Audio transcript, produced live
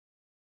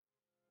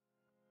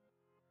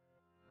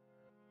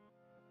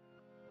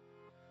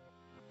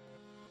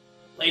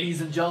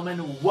Ladies and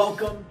gentlemen,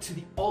 welcome to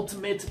the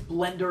Ultimate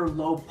Blender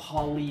Low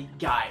Poly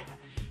Guide.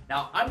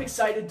 Now, I'm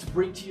excited to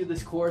bring to you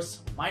this course.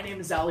 My name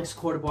is Alex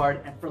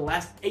Cortobard, and for the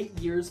last 8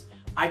 years,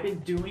 I've been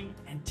doing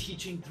and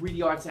teaching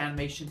 3D arts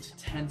animation to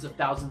tens of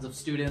thousands of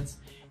students,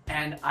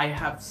 and I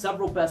have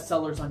several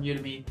bestsellers on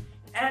Udemy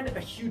and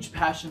a huge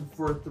passion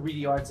for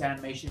 3D arts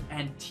animation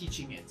and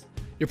teaching it.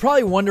 You're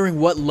probably wondering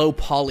what low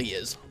poly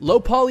is. Low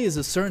poly is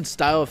a certain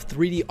style of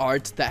 3D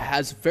art that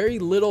has very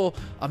little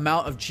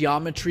amount of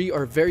geometry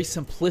or very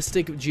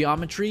simplistic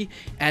geometry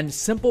and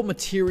simple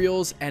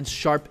materials and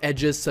sharp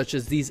edges such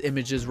as these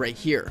images right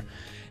here.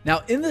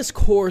 Now in this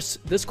course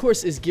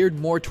is geared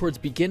more towards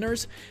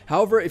beginners.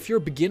 However, if you're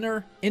a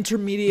beginner,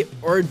 intermediate,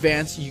 or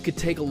advanced, you could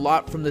take a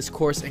lot from this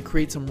course and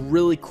create some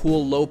really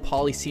cool low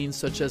poly scenes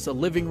such as a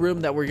living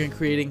room that we're going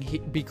to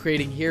be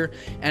creating here,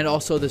 and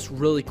also this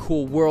really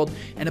cool world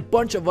and a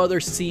bunch of other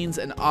scenes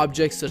and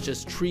objects such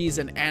as trees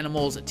and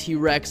animals, a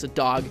T-Rex, a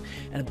dog,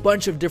 and a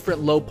bunch of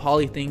different low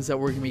poly things that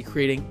we're going to be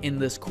creating in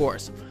this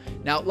course.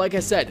 Now, like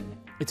I said,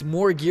 it's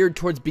more geared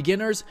towards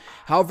beginners.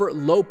 However,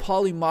 low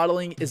poly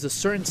modeling is a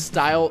certain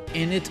style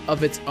in it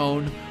of its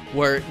own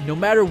where no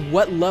matter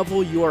what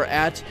level you are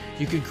at,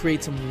 you can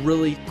create some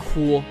really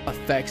cool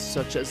effects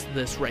such as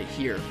this right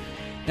here.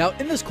 Now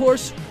in this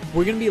course,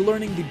 we're going to be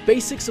learning the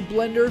basics of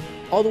Blender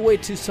all the way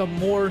to some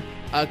more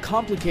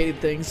complicated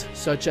things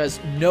such as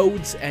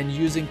nodes and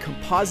using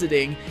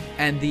compositing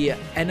and the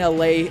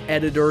NLA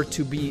editor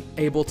to be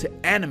able to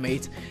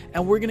animate,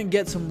 and we're going to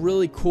get some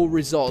really cool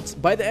results.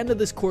 By the end of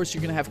this course,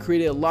 you're going to have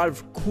created a lot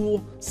of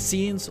cool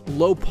scenes,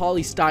 low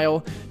poly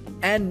style,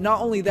 and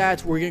not only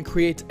that, we're going to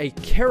create a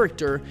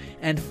character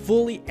and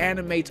fully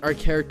animate our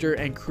character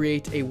and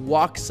create a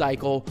walk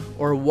cycle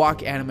or a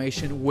walk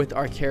animation with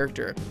our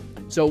character.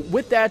 So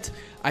with that,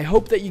 I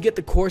hope that you get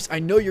the course. I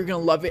know you're going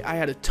to love it. I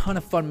had a ton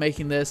of fun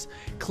making this.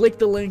 Click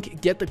the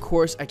link, get the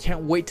course. I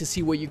can't wait to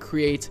see what you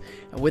create.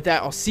 And with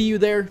that, I'll see you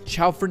there.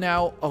 Ciao for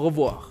now. Au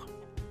revoir.